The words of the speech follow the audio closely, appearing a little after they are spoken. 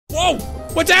Whoa,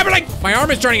 what's happening? My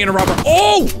arm is turning into rubber.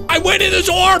 Oh, I went in the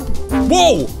ZORB.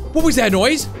 Whoa, what was that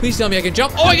noise? Please tell me I can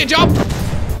jump. Oh, I can jump.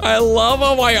 I love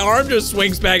how my arm just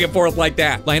swings back and forth like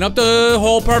that. Line up the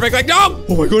hole perfect, like, no!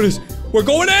 Oh my goodness, we're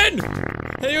going in!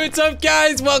 Hey, what's up,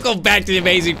 guys? Welcome back to the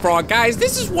Amazing Frog. Guys,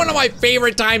 this is one of my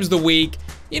favorite times of the week.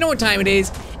 You know what time it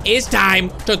is? It's time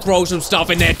to throw some stuff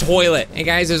in that toilet. And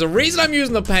guys, there's a reason I'm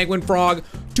using the penguin frog.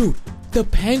 Dude, the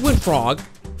penguin frog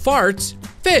farts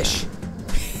fish.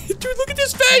 Dude, look at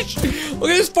this fish! Look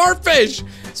at this fart fish!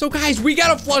 So guys, we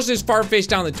gotta flush this fart fish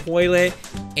down the toilet,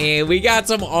 and we got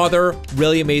some other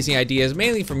really amazing ideas,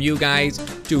 mainly from you guys.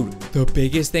 Dude, the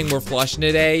biggest thing we're flushing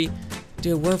today,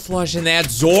 dude, we're flushing that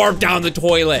ZORB down the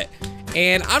toilet.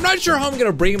 And I'm not sure how I'm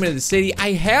gonna bring them into the city.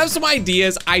 I have some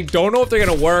ideas. I don't know if they're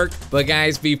gonna work, but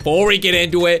guys, before we get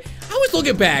into it, I was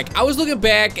looking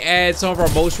back at some of our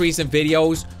most recent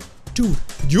videos. Dude,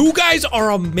 you guys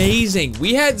are amazing.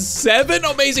 We had 7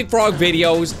 Amazing Frog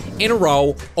videos in a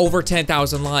row, over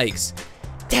 10,000 likes.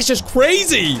 That's just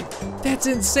crazy. That's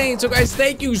insane. So guys,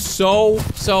 thank you so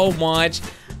much.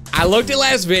 I looked at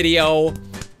last video,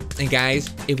 and guys,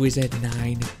 it was at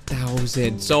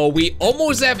 9,000. So we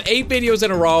almost have 8 videos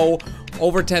in a row,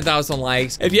 over 10,000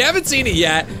 likes. If you haven't seen it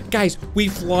yet, guys, we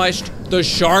flushed the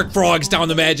shark frogs down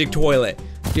the magic toilet.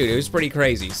 Dude, it was pretty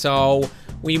crazy. So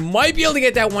we might be able to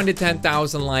get that one to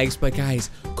 10,000 likes, but guys,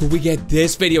 could we get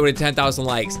this video to 10,000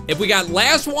 likes? If we got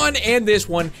last one and this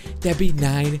one, that'd be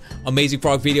 9 Amazing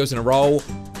Frog videos in a row,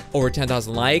 over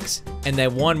 10,000 likes, and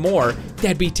then one more,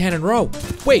 that'd be 10 in a row.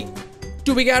 Wait,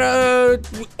 do we got a...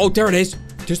 Oh, there it is.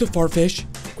 There's the fart fish.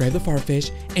 Grab the fart fish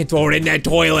and throw it in that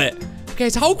toilet.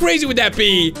 Guys, how crazy would that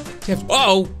be?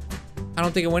 Uh-oh, I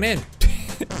don't think it went in.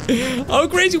 How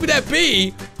crazy would that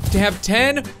be to have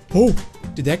 10? Oh,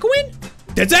 did that go in?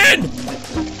 That's in!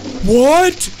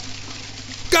 What?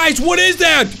 Guys, what is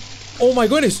that? Oh my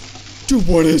goodness. Dude,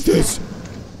 what is this?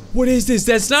 What is this?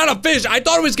 That's not a fish. I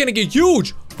thought it was gonna get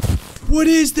huge. What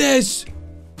is this?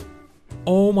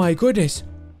 Oh my goodness.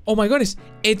 Oh my goodness.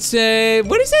 It's,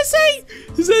 what does that say?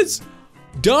 It says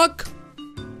duck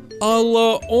a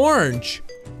la orange.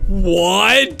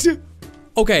 What?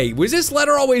 Okay, was this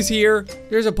letter always here?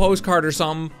 There's a postcard or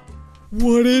something.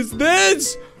 What is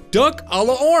this? Duck a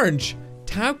la orange.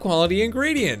 Top quality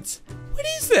ingredients. What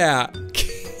is that?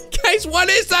 Guys, what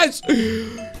is this?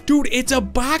 Dude, it's a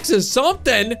box of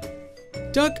something.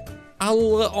 Duck a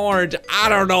la orange. I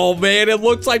don't know, man. It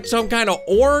looks like some kind of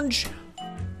orange.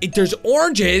 There's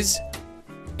oranges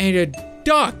and a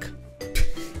duck.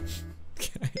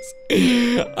 Guys,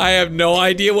 I have no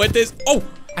idea what this... Oh,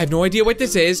 I have no idea what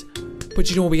this is. But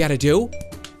you know what we gotta do?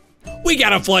 We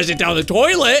gotta flush it down the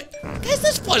toilet. Guys,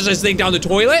 let's flush this thing down the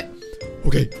toilet.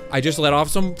 Okay, I just let off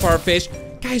some fart fish.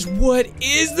 Guys, what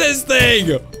is this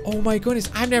thing? Oh my goodness,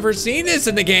 I've never seen this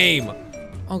in the game.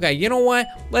 Okay, you know what?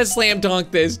 Let's slam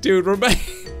dunk this, dude. Remember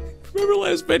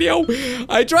last video?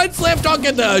 I tried slam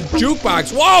dunking the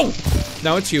jukebox. Whoa!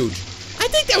 Now it's huge. I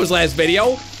think that was last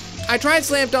video. I tried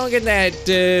slam dunking that,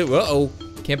 uh-oh.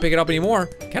 Can't pick it up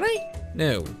anymore. Can I?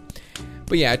 No.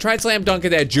 But yeah, I tried slam dunking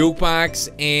that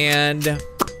jukebox, and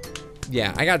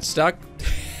yeah, I got stuck.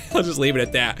 I'll just leave it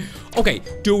at that. Okay,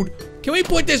 dude, can we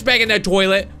put this back in that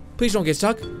toilet? Please don't get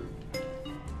stuck.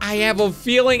 I have a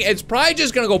feeling it's probably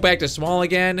just gonna go back to small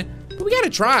again, but we gotta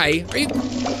try. Are you?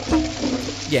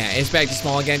 Yeah, it's back to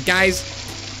small again. Guys,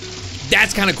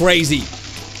 that's kind of crazy.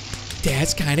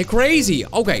 That's kind of crazy.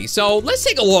 Okay, so let's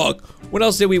take a look. What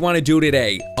else did we want to do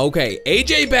today? Okay,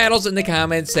 AJ Battles in the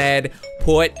comments said,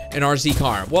 put an RC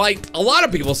car. Well, a lot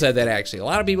of people said that, actually. A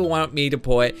lot of people want me to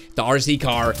put the RC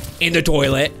car in the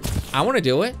toilet. I want to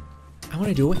do it. I want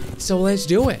to do it. So let's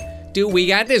do it. Dude, we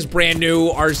got this brand new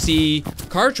RC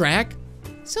car track.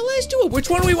 So let's do it. Which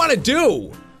one do we want to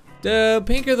do? The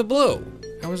pink or the blue?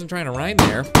 I wasn't trying to rhyme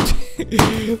there.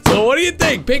 So what do you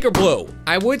think? Pink or blue?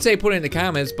 I would say put it in the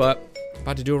comments, but I'm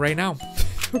about to do it right now.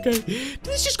 Okay.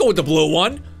 Let's just go with the blue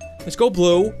one. Let's go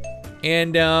blue.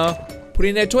 And, put it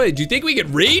in that toilet. Do you think we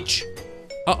can reach?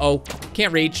 Uh-oh,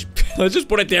 can't reach. Let's just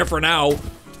put it there for now.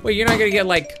 Wait, you're not gonna get,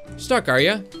 like, stuck, are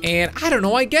you? And I don't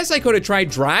know, I guess I could have tried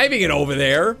driving it over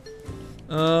there.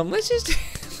 Let's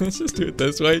just, let's just do it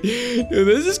this way. Dude,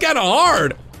 this is kind of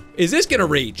hard. Is this gonna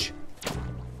reach?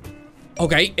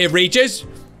 Okay, it reaches,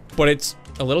 but it's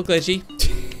a little glitchy.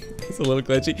 It's a little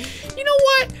glitchy. You know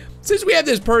what? Since we have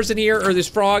this person here, or this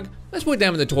frog, let's put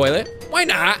them in the toilet. Why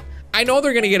not? I know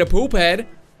they're gonna get a poop head,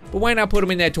 but why not put them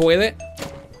in that toilet?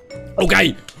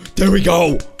 Okay, there we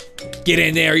go. Get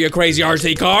in there, you crazy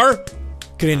RC car.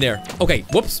 Get in there. Okay,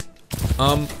 whoops.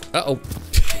 Uh-oh.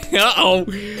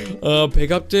 Uh-oh.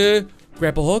 Pick up the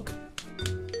grapple hook.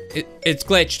 It's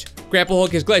glitched. Grapple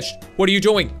hook is glitched. What are you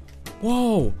doing?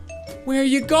 Whoa. Where are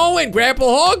you going,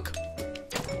 grapple hook?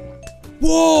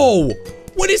 Whoa.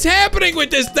 What is happening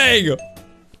with this thing?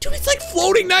 Dude, it's like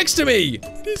floating next to me.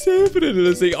 What is happening to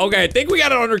this thing? Okay, I think we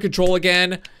got it under control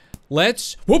again.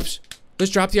 Whoops.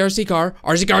 Let's drop the RC car.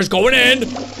 RC car's going in.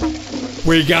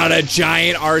 We got a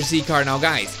giant RC car. Now,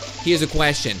 guys, here's a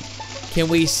question. Can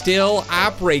we still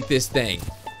operate this thing?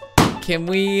 Can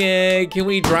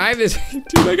we drive this?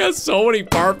 Dude, I got so many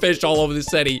parfish all over the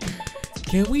city.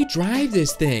 Can we drive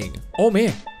this thing? Oh,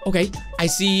 man. Okay, I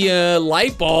see a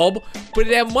light bulb, but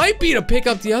that might be to pick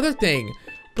up the other thing.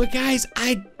 But, guys,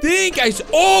 I think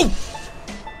oh,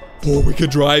 we can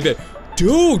drive it.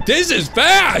 Dude, this is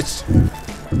fast.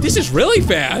 This is really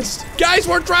fast. Guys,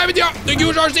 we're driving the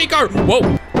huge RC car. Whoa,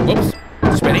 whoops,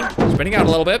 spinning out a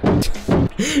little bit.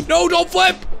 No, don't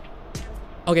flip.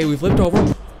 Okay, we flipped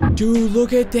over. Dude,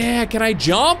 look at that. Can I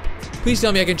jump? Please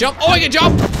tell me I can jump. Oh, I can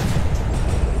jump.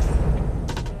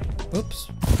 Whoops.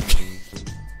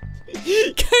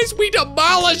 Guys, we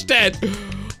demolished it.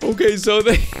 Okay, so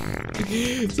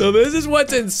this is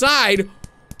what's inside.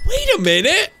 Wait a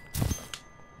minute.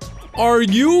 Are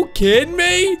you kidding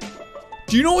me?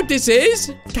 Do you know what this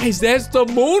is? Guys, that's the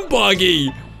moon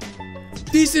buggy.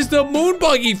 This is the moon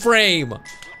buggy frame.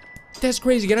 That's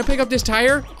crazy. Can I pick up this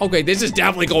tire? Okay, this is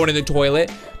definitely going in the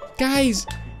toilet. Guys,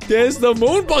 there's the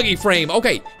moon buggy frame.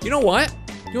 Okay, you know what?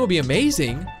 You know what would be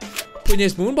amazing? Putting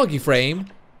this moon buggy frame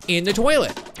in the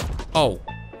toilet. Oh,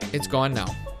 it's gone now.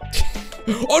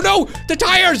 Oh no, the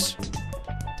tires!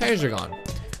 Tires are gone.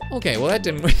 Okay, well that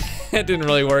didn't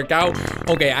really work out.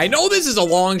 Okay, I know this is a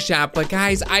long shot, but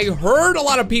guys, I heard a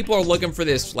lot of people are looking for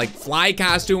this like fly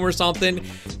costume or something.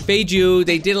 Fayju,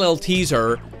 they did a little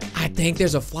teaser. I think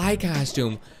there's a fly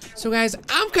costume. So guys,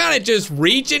 I'm kind of just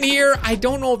reaching here. I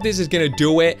don't know if this is gonna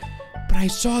do it, but I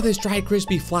saw this dried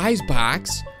crispy flies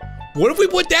box. What if we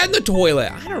put that in the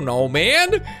toilet? I don't know,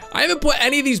 man. I haven't put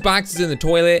any of these boxes in the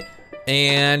toilet.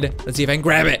 And let's see if I can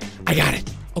grab it. I got it.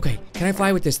 Okay, can I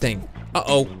fly with this thing?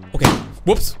 Uh-oh. Okay,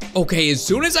 whoops. Okay, as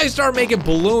soon as I start making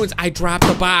balloons, I drop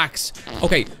the box.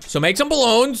 Okay, so make some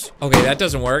balloons. Okay, that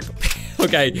doesn't work.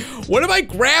 Okay, what if I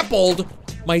grappled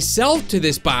myself to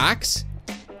this box?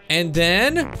 And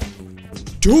then,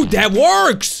 dude, that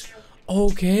works.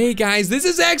 Okay, guys, this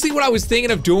is actually what I was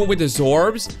thinking of doing with the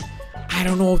ZORBS. I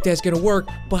don't know if that's gonna work,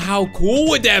 but how cool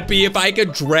would that be if I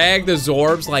could drag the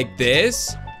ZORBS like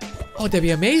this? Oh, that'd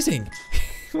be amazing.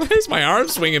 Why is my arm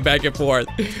swinging back and forth?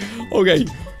 Okay,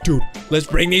 dude, let's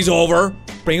bring these over.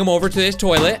 Bring them over to this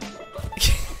toilet.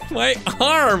 My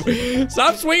arm.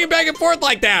 Stop swinging back and forth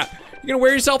like that. You're gonna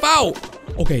wear yourself out.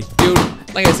 Okay, dude,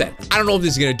 like I said, I don't know if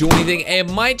this is gonna do anything. It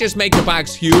might just make the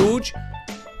box huge.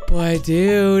 But,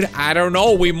 dude, I don't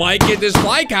know. We might get this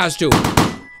fly costume.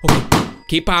 Okay,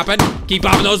 keep popping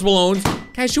those balloons.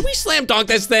 Guys, should we slam dunk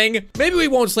this thing? Maybe we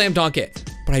won't slam dunk it.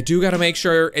 But I do gotta make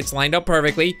sure it's lined up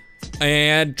perfectly.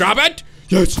 And drop it.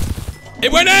 Yes.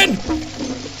 It went in.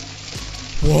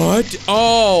 What?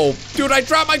 Oh, dude, I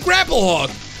dropped my grapple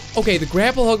hook. Okay, the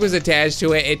grapple hook was attached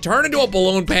to it. It turned into a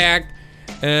balloon pack.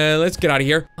 Let's get out of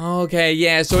here. Okay,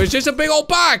 yeah, so it's just a big old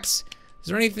box. Is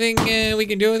there anything we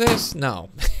can do with this? No.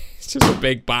 It's just a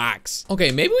big box.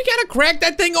 Okay, maybe we gotta crack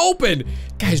that thing open.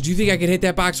 Guys, do you think I can hit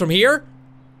that box from here?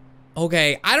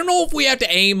 Okay, I don't know if we have to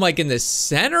aim like in the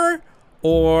center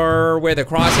or where the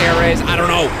crosshair is. I don't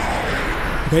know.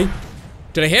 Okay,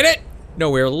 did I hit it? No,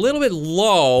 we're a little bit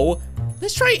low.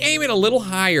 Let's try aiming a little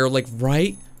higher, like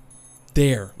right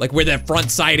there, like where that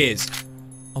front sight is.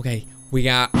 Okay, we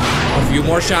got a few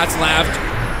more shots left.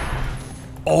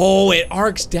 Oh, it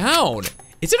arcs down.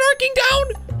 Is it arcing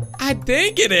down? I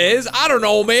think it is. I don't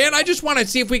know, man. I just want to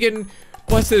see if we can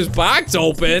bust this box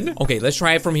open. Okay, let's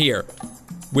try it from here.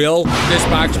 Will this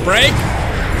box break?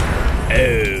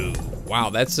 Oh, wow,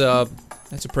 that's a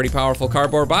pretty powerful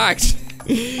cardboard box.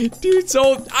 Dude,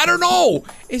 so, I don't know.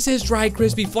 It says dried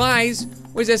crispy flies.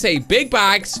 What does that say? Big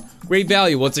box, great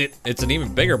value. Well, it's an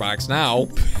even bigger box now.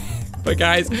 But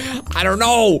guys, I don't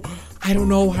know. I don't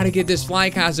know how to get this fly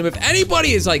costume. If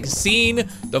anybody has like seen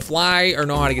the fly or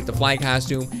know how to get the fly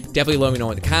costume, definitely let me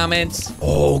know in the comments.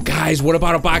 Oh, guys, what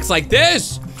about a box like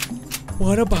this?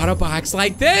 What about a box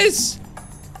like this?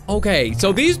 Okay,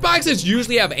 so these boxes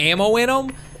usually have ammo in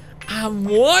them. I'm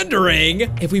wondering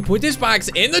if we put this box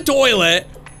in the toilet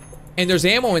and there's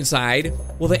ammo inside,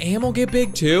 will the ammo get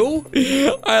big too?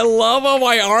 I love how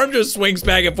my arm just swings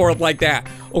back and forth like that.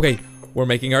 Okay, we're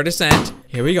making our descent.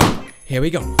 Here we go. Here we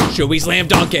go. Should we slam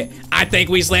dunk it? I think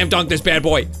we slam dunk this bad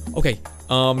boy. Okay,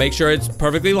 make sure it's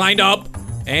perfectly lined up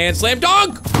and slam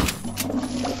dunk.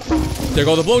 There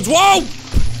go the balloons. Whoa!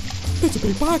 That's a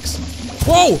big box.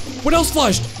 Whoa, what else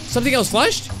flushed? Something else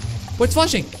flushed? What's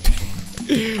flushing?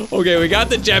 Okay, we got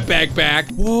the jetpack back.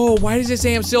 Whoa, why does it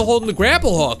say I'm still holding the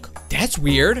grapple hook? That's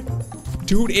weird.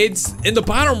 Dude, it's in the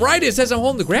bottom right. It says I'm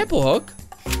holding the grapple hook.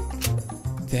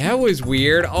 That was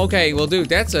weird. Okay, well, dude,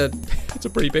 that's a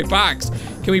pretty big box.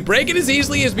 Can we break it as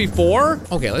easily as before?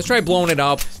 Okay, let's try blowing it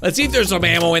up. Let's see if there's some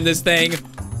ammo in this thing.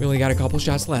 We only got a couple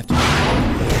shots left.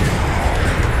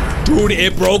 Dude,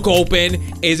 it broke open.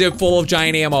 Is it full of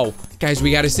giant ammo? Guys,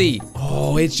 we gotta see.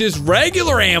 Oh, it's just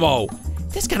regular ammo.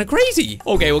 That's kind of crazy.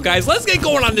 Okay, well, guys, let's get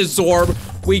going on this Zorb.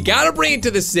 We gotta bring it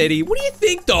to the city. What do you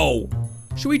think, though?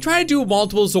 Should we try to do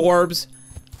multiple Zorbs?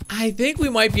 I think we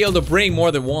might be able to bring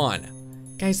more than one.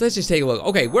 Guys, let's just take a look.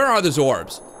 Okay, where are the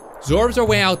Zorbs? Zorbs are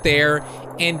way out there.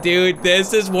 And, dude,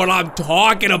 this is what I'm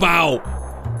talking about.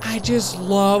 I just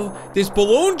love this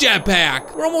balloon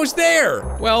jetpack. We're almost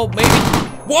there. Well, maybe.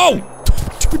 Whoa!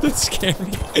 Dude, that scared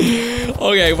me.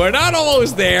 Okay, we're not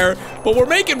almost there, but we're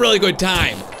making really good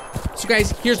time. So,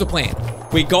 guys, here's the plan.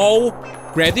 We go,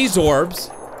 grab these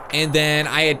Zorbs, and then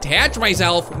I attach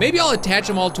myself. Maybe I'll attach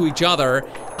them all to each other.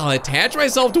 I'll attach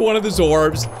myself to one of the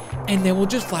Zorbs, and then we'll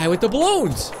just fly with the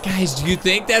balloons. Guys, do you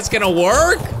think that's gonna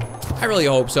work? I really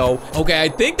hope so. Okay, I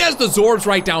think that's the Zorbs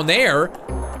right down there.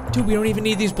 Dude, we don't even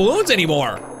need these balloons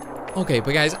anymore. Okay,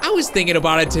 but guys, I was thinking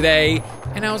about it today,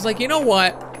 and I was like, you know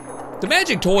what? The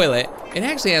magic toilet, it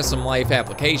actually has some life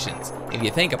applications, if you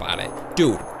think about it.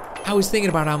 Dude, I was thinking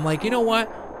about it, I'm like, you know what?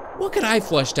 What could I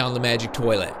flush down the magic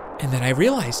toilet? And then I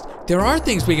realized there are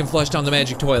things we can flush down the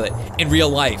magic toilet in real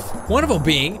life. One of them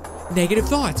being negative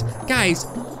thoughts. Guys,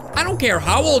 I don't care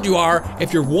how old you are,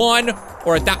 if you're 1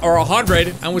 or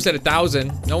 100. I almost said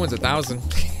 1,000. No one's 1,000.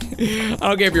 I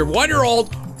don't care if you're 1 year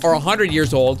old or 100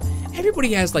 years old.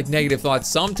 Everybody has like negative thoughts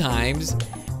sometimes.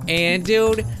 And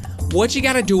dude, what you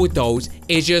gotta do with those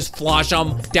is just flush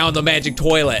them down the magic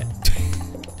toilet.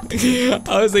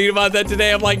 I was thinking about that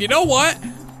today. I'm like, you know what?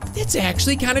 That's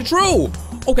actually kind of true.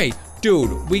 Okay,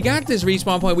 dude, we got this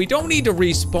respawn point. We don't need to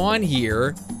respawn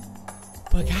here.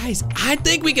 But guys, I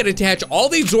think we can attach all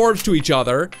these Zorbs to each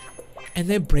other and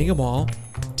then bring them all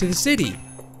to the city.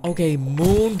 Okay,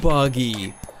 moon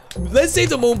buggy. Let's save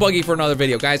the moon buggy for another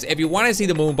video. Guys, if you want to see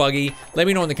the moon buggy, let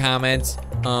me know in the comments.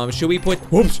 Should we put,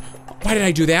 whoops, why did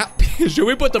I do that? Should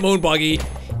we put the moon buggy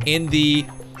in the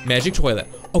magic toilet?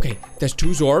 Okay, that's 2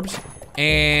 Zorbs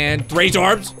and 3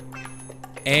 Zorbs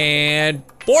and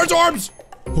 4 Zorbs.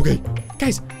 Okay,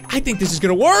 guys, I think this is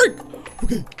gonna work.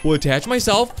 Okay, we'll attach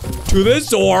myself to this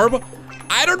Zorb.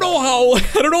 I don't know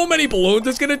how many balloons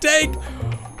it's gonna take.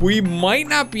 We might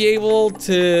not be able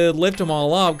to lift them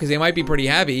all up because they might be pretty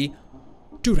heavy.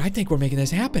 Dude, I think we're making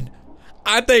this happen.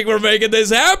 I think we're making this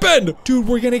happen. Dude,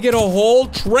 we're gonna get a whole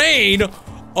train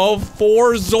of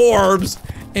 4 Zorbs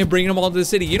and bring them all to the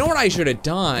city. You know what I should have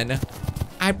done?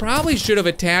 I probably should have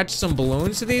attached some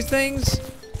balloons to these things.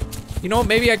 You know what,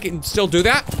 maybe I can still do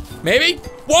that? Maybe?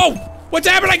 Whoa, what's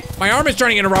happening? My arm is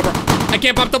turning into rubber. I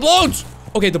can't pop the balloons.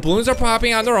 Okay, the balloons are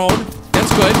popping on their own.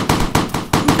 That's good.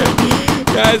 Okay.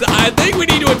 Guys, I think we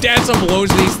need to attach some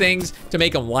balloons to these things to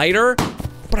make them lighter,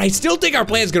 but I still think our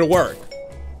plan's gonna work.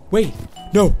 Wait,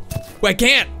 no, I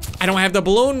can't. I don't have the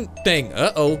balloon thing.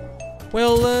 Uh-oh.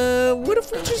 Well, what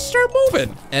if we just start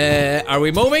moving? Are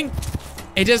we moving?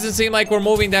 It doesn't seem like we're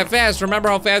moving that fast. Remember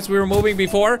how fast we were moving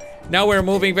before? Now we're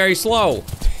moving very slow.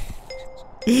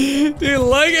 Dude,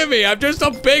 look at me. I'm just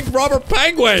a big rubber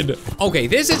penguin. Okay,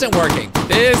 this isn't working.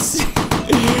 This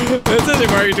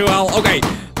isn't working too well. Okay,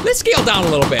 let's scale down a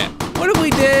little bit. What if we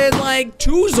did like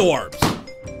 2 Zorbs?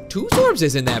 2 Zorbs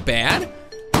isn't that bad.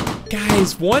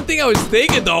 Guys, one thing I was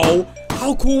thinking though,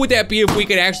 how cool would that be if we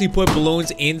could actually put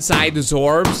balloons inside the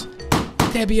Zorbs?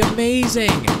 That'd be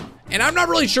amazing. And I'm not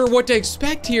really sure what to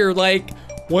expect here. Like,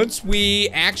 once we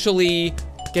actually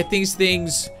get these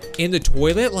things in the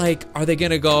toilet, like, are they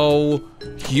gonna go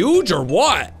huge or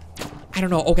what? I don't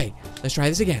know. Okay, let's try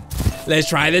this again. Let's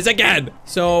try this again.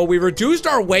 So we reduced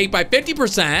our weight by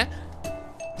 50%.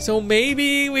 So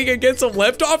maybe we can get some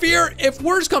lift off here. If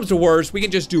worse comes to worse, we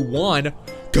can just do 1.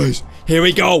 Guys, here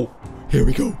we go. Here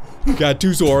we go. We got 2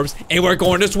 Zorbs and we're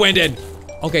going to Swindon.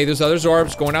 Okay, there's other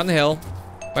Zorbs going down the hill.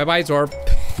 Bye-bye, Zorb.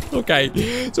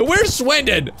 Okay, so where's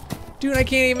Swindon? Dude, I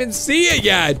can't even see it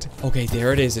yet. Okay,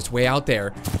 there it is. It's way out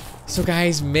there. So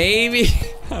guys, maybe,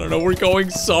 I don't know, we're going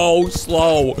so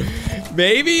slow.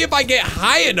 Maybe if I get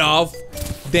high enough,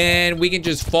 then we can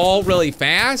just fall really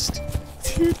fast.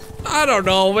 Dude, I don't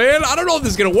know, man. I don't know if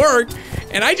this is gonna work.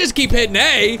 And I just keep hitting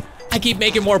A. I keep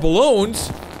making more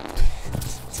balloons.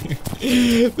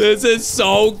 This is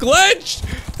so glitched.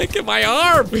 Look at my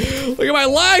arm. Look at my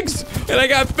legs. And I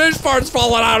got fish parts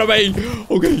falling out of me.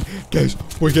 Okay, guys,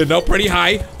 we're getting up pretty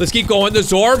high. Let's keep going. The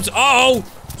Zorbs. Uh-oh.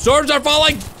 Zorbs are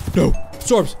falling. No,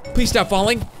 Zorbs, please stop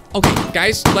falling. Okay,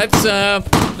 guys, let's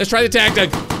try the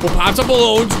tactic. We'll pop some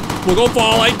balloons. We'll go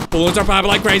falling. Balloons are popping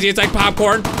like crazy. It's like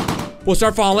popcorn. We'll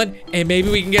start falling, and maybe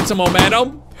we can get some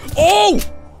momentum. Oh!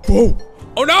 Whoa!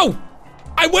 Oh no!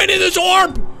 I went in the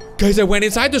Zorb! Guys, I went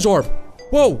inside the Zorb.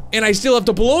 Whoa, and I still have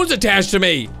the balloons attached to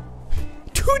me.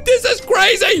 Dude, this is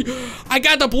crazy! I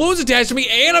got the balloons attached to me,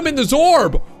 and I'm in the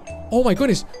Zorb. Oh my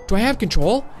goodness, do I have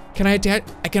control? Can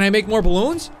I make more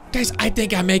balloons? Guys, I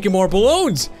think I'm making more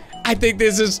balloons. I think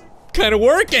this is kind of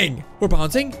working. We're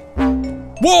bouncing.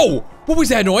 Whoa! What was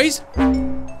that noise?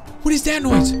 What is that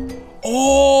noise?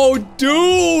 Oh,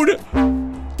 dude!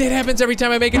 That happens every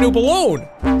time I make a new balloon.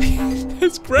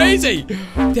 That's crazy.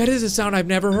 That is a sound I've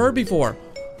never heard before.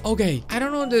 Okay, I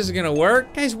don't know if this is gonna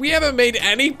work. Guys, we haven't made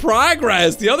any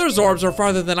progress. The other Zorbs are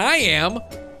farther than I am.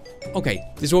 Okay,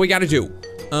 this is what we gotta do.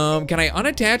 Can I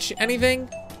unattach anything?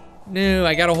 No,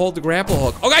 I gotta hold the grapple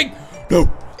hook. Okay! No,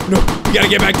 we gotta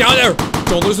get back down there.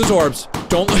 Don't lose the Zorbs.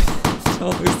 Don't lose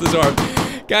the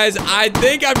Zorbs. Guys, I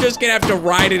think I'm just gonna have to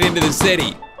ride it into the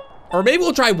city. Or maybe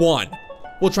we'll try one.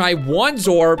 We'll try one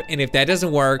Zorb, and if that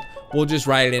doesn't work, we'll just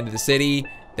ride it into the city.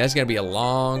 That's gonna be a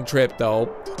long trip,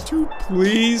 though. Dude,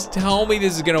 please tell me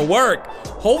this is gonna work.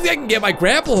 Hopefully I can get my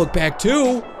grapple hook back,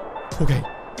 too. Okay,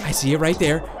 I see it right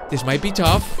there. This might be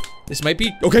tough. This might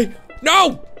be, okay,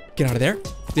 no! Get out of there.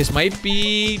 This might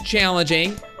be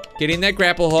challenging, getting that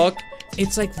grapple hook.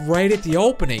 It's like right at the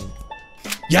opening.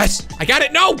 Yes, I got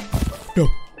it, no! No,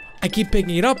 I keep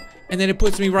picking it up, and then it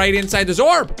puts me right inside the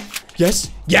Zorb.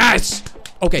 Yes!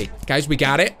 Okay, guys, we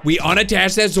got it. We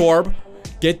unattach that Zorb,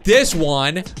 get this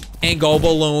one, and go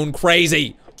balloon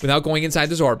crazy without going inside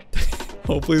the Zorb.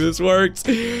 Hopefully this works.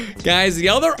 Guys,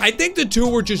 I think the two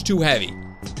were just too heavy.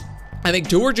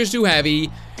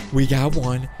 We got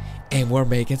one, and we're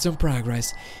making some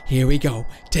progress. Here we go.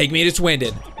 Take me to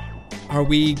Swindon. Are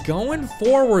we going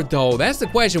forward, though? That's the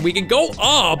question. We can go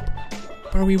up,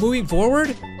 but are we moving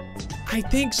forward? I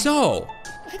think so.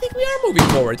 I think we are moving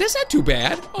forward. That's not too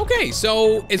bad. Okay,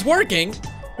 so it's working.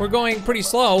 We're going pretty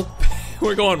slow.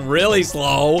 We're going really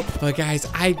slow. But guys,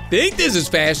 I think this is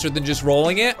faster than just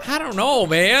rolling it. I don't know,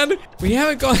 man. We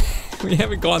haven't gone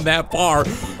that far.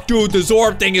 Dude, the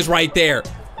Zorb thing is right there.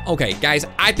 Okay, guys,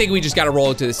 I think we just gotta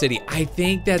roll it to the city. I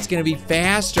think that's gonna be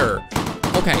faster.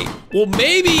 Okay, well,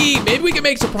 maybe we can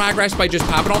make some progress by just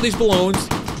popping all these balloons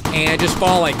and just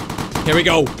falling. Here we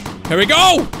go.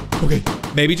 Okay,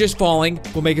 maybe just falling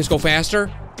will make us go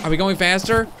faster. Are we going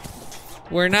faster?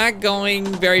 We're not going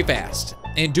very fast.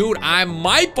 And dude, I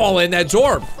might fall in that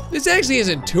Zorb. This actually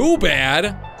isn't too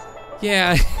bad.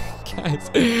 Yeah, guys,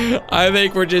 I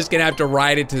think we're just gonna have to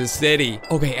ride it to the city.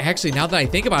 Okay, actually, now that I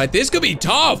think about it, this could be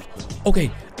tough.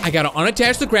 Okay, I gotta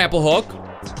unattach the grapple hook.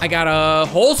 I gotta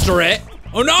holster it.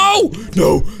 Oh no!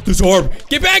 No, the Zorb,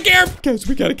 get back here! Guys,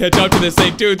 we gotta catch up to this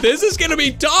thing, dude. This is gonna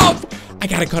be tough. I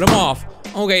gotta cut him off.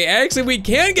 Okay, actually, we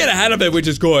can get ahead of it, which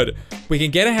is good. We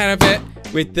can get ahead of it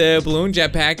with the balloon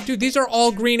jetpack. Dude, these are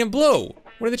all green and blue.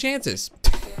 What are the chances?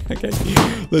 Okay,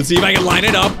 let's see if I can line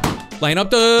it up. Line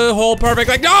up the hole perfect,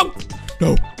 like, no!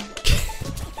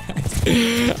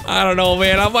 I don't know,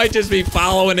 man. I might just be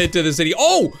following it to the city.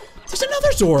 Oh, there's another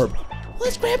Zorb.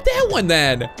 Let's grab that one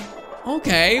then.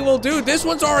 Okay, well, dude, this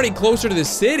one's already closer to the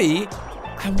city.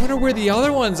 I wonder where the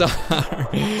other ones are.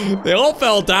 They all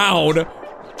fell down.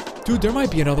 Dude, there might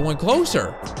be another one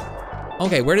closer.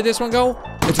 Okay, where did this one go?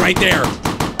 It's right there.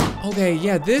 Okay,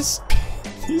 yeah, these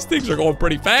things are going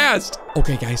pretty fast.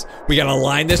 Okay, guys, we gotta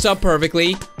line this up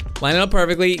perfectly. Line it up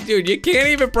perfectly. Dude, you can't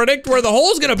even predict where the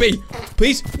hole's gonna be.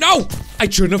 Please, no! I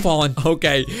shouldn't have fallen.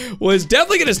 Okay, well, it's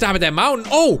definitely gonna stop at that mountain.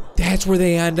 Oh, that's where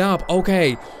they end up.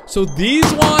 Okay, so these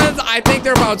ones, I think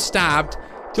they're about stopped.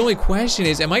 The only question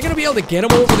is, am I gonna be able to get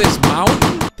them over this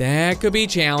mountain? That could be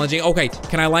challenging. Okay,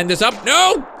 can I line this up?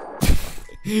 No!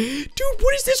 Dude,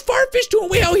 what is this fartfish doing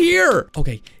way out here?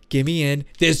 Okay, give me in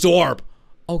this Zorb.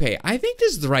 Okay, I think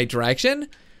this is the right direction.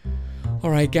 All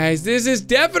right, guys, this is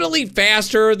definitely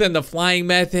faster than the flying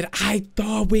method. I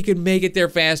thought we could make it there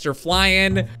faster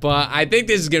flying, but I think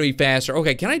this is gonna be faster.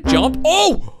 Okay, can I jump?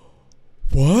 Oh!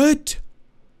 What?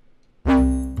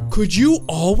 Could you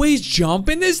always jump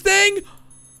in this thing?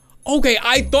 Okay,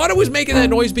 I thought it was making that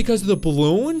noise because of the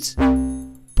balloons,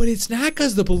 but it's not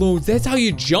because of the balloons. That's how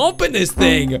you jump in this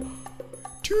thing.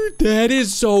 Dude, that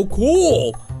is so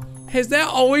cool. Has that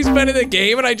always been in the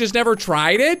game and I just never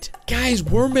tried it? Guys,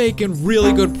 we're making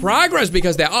really good progress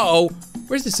because that, uh-oh,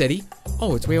 where's the city?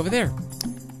 Oh, it's way over there.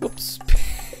 Whoops.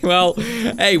 Well,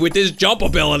 hey, with this jump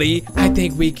ability, I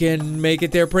think we can make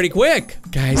it there pretty quick.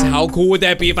 Guys, how cool would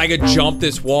that be if I could jump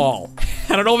this wall?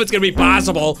 I don't know if it's gonna be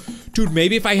possible. Dude,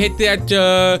 maybe if I hit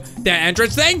that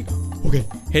entrance thing? Okay,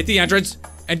 hit the entrance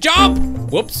and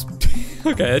jump! Whoops.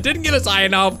 Okay, it didn't get us high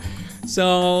enough.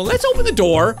 So, let's open the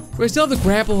door. Do I still have the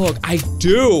grapple hook? I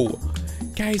do.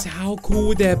 Guys, how cool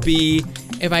would that be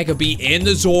if I could be in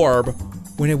the Zorb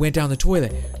when it went down the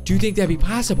toilet? Do you think that'd be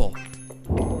possible?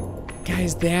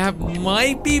 Guys, that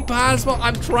might be possible.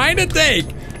 I'm trying to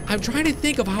think. I'm trying to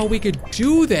think of how we could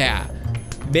do that.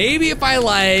 Maybe if I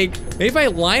line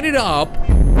it up.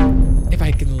 If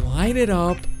I can line it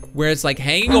up where it's like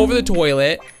hanging over the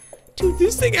toilet. Dude,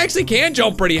 this thing actually can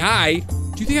jump pretty high.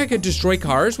 Do you think I could destroy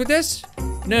cars with this?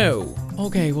 No.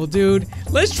 Okay, well, dude,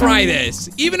 let's try this.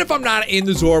 Even if I'm not in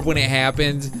the Zorb when it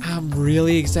happens, I'm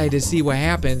really excited to see what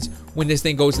happens when this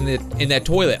thing goes in that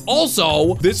toilet.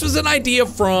 Also, this was an idea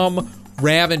from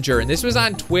Ravenger, and this was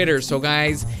on Twitter. So,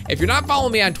 guys, if you're not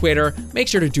following me on Twitter, make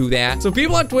sure to do that. So,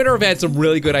 people on Twitter have had some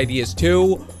really good ideas,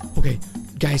 too. Okay,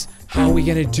 guys, how are we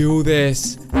gonna do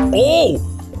this? Oh,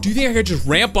 do you think I could just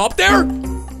ramp up there?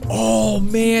 Oh,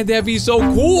 man, that'd be so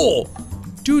cool.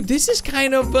 Dude, this is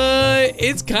kind of,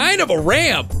 it's kind of a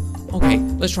ramp. Okay,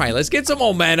 let's try it. Let's get some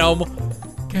momentum.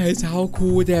 Guys, how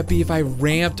cool would that be if I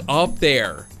ramped up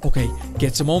there? Okay,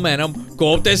 get some momentum.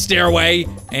 Go up this stairway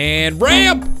and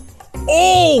ramp.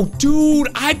 Oh, dude,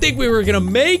 I think we were gonna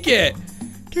make it.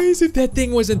 Guys, if that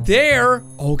thing wasn't there.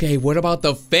 Okay, what about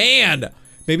the fan?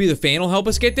 Maybe the fan will help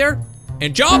us get there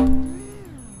and jump.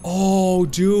 Oh,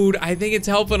 dude, I think it's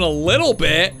helping a little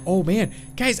bit. Oh, man.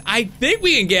 Guys, I think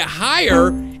we can get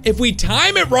higher if we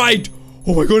time it right.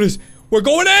 Oh, my goodness. We're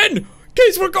going in.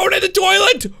 Guys, we're going in the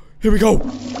toilet. Here we go.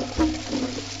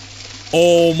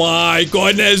 Oh, my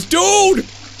goodness, dude.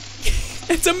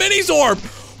 It's a mini Zorb.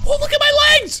 Oh, look at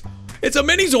my legs. It's a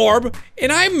mini Zorb,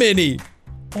 and I'm mini.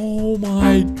 Oh,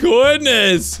 my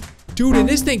goodness. Dude, and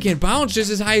this thing can bounce just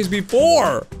as high as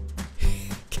before.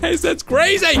 Guys, that's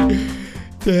crazy.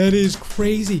 That is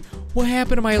crazy. What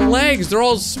happened to my legs? They're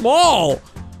all small.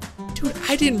 Dude,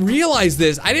 I didn't realize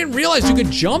this. I didn't realize you could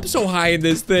jump so high in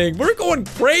this thing. We're going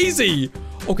crazy.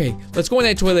 Okay, let's go in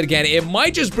that toilet again. It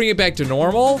might just bring it back to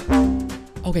normal.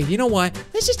 Okay, you know what?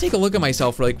 Let's just take a look at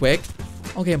myself really quick.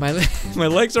 Okay, my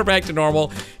legs are back to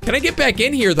normal. Can I get back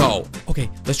in here, though? Okay,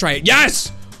 let's try it.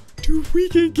 Yes! Dude, we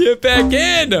can get back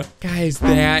in. Guys,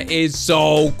 that is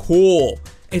so cool.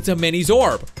 It's a mini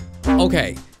Zorb.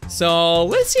 Okay. So,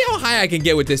 let's see how high I can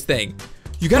get with this thing.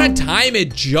 You gotta time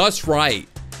it just right.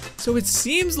 So, it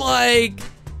seems like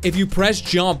if you press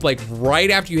jump, like, right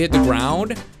after you hit the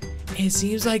ground, it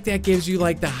seems like that gives you,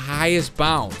 like, the highest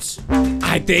bounce.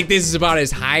 I think this is about as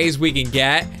high as we can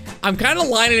get. I'm kind of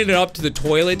lining it up to the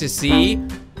toilet to see,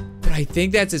 but I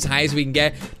think that's as high as we can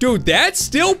get. Dude, that's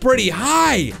still pretty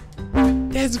high.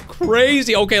 That's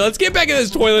crazy. Okay, let's get back in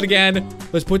this toilet again.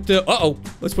 Let's put the,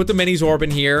 let's put the mini Zorb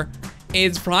in here.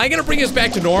 It's probably gonna bring us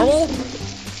back to normal.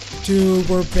 Dude,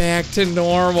 we're back to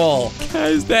normal.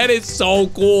 Guys, that is so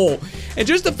cool. And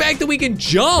just the fact that we can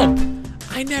jump.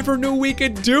 I never knew we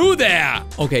could do that.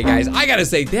 Okay, guys, I gotta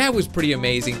say, that was pretty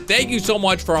amazing. Thank you so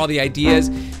much for all the ideas.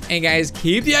 And guys,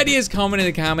 keep the ideas coming in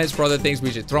the comments for other things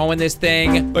we should throw in this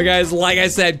thing. But guys, like I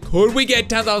said, could we get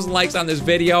 10,000 likes on this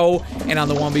video and on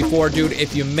the one before? Dude,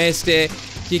 if you missed it,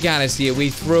 you gotta see it. We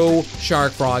threw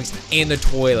shark frogs in the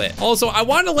toilet. Also, I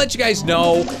wanted to let you guys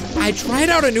know, I tried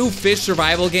out a new fish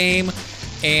survival game,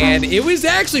 and it was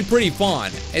actually pretty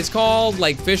fun. It's called,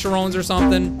 like, Fisherones or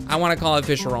something. I want to call it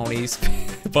Fisheronies,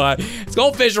 but it's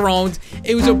called Fisherones.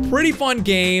 It was a pretty fun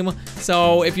game,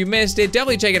 so if you missed it,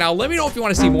 definitely check it out. Let me know if you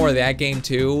want to see more of that game,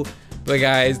 too. But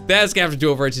guys, that's gonna have to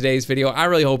do it for today's video. I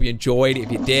really hope you enjoyed.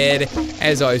 If you did,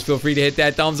 as always, feel free to hit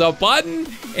that thumbs up button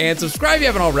and subscribe if you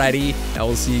haven't already. And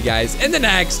we'll see you guys in the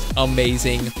next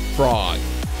amazing frog.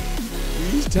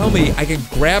 Please tell me I can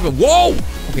grab him. Whoa!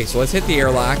 Okay, so let's hit the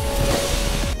airlock.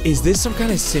 Is this some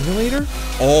kind of simulator?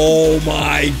 Oh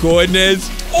my goodness.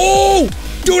 Oh!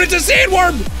 Dude, it's a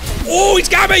sandworm! Oh, he's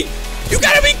got me! You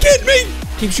gotta be kidding me!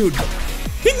 Keep shooting.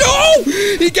 No!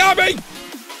 He got me!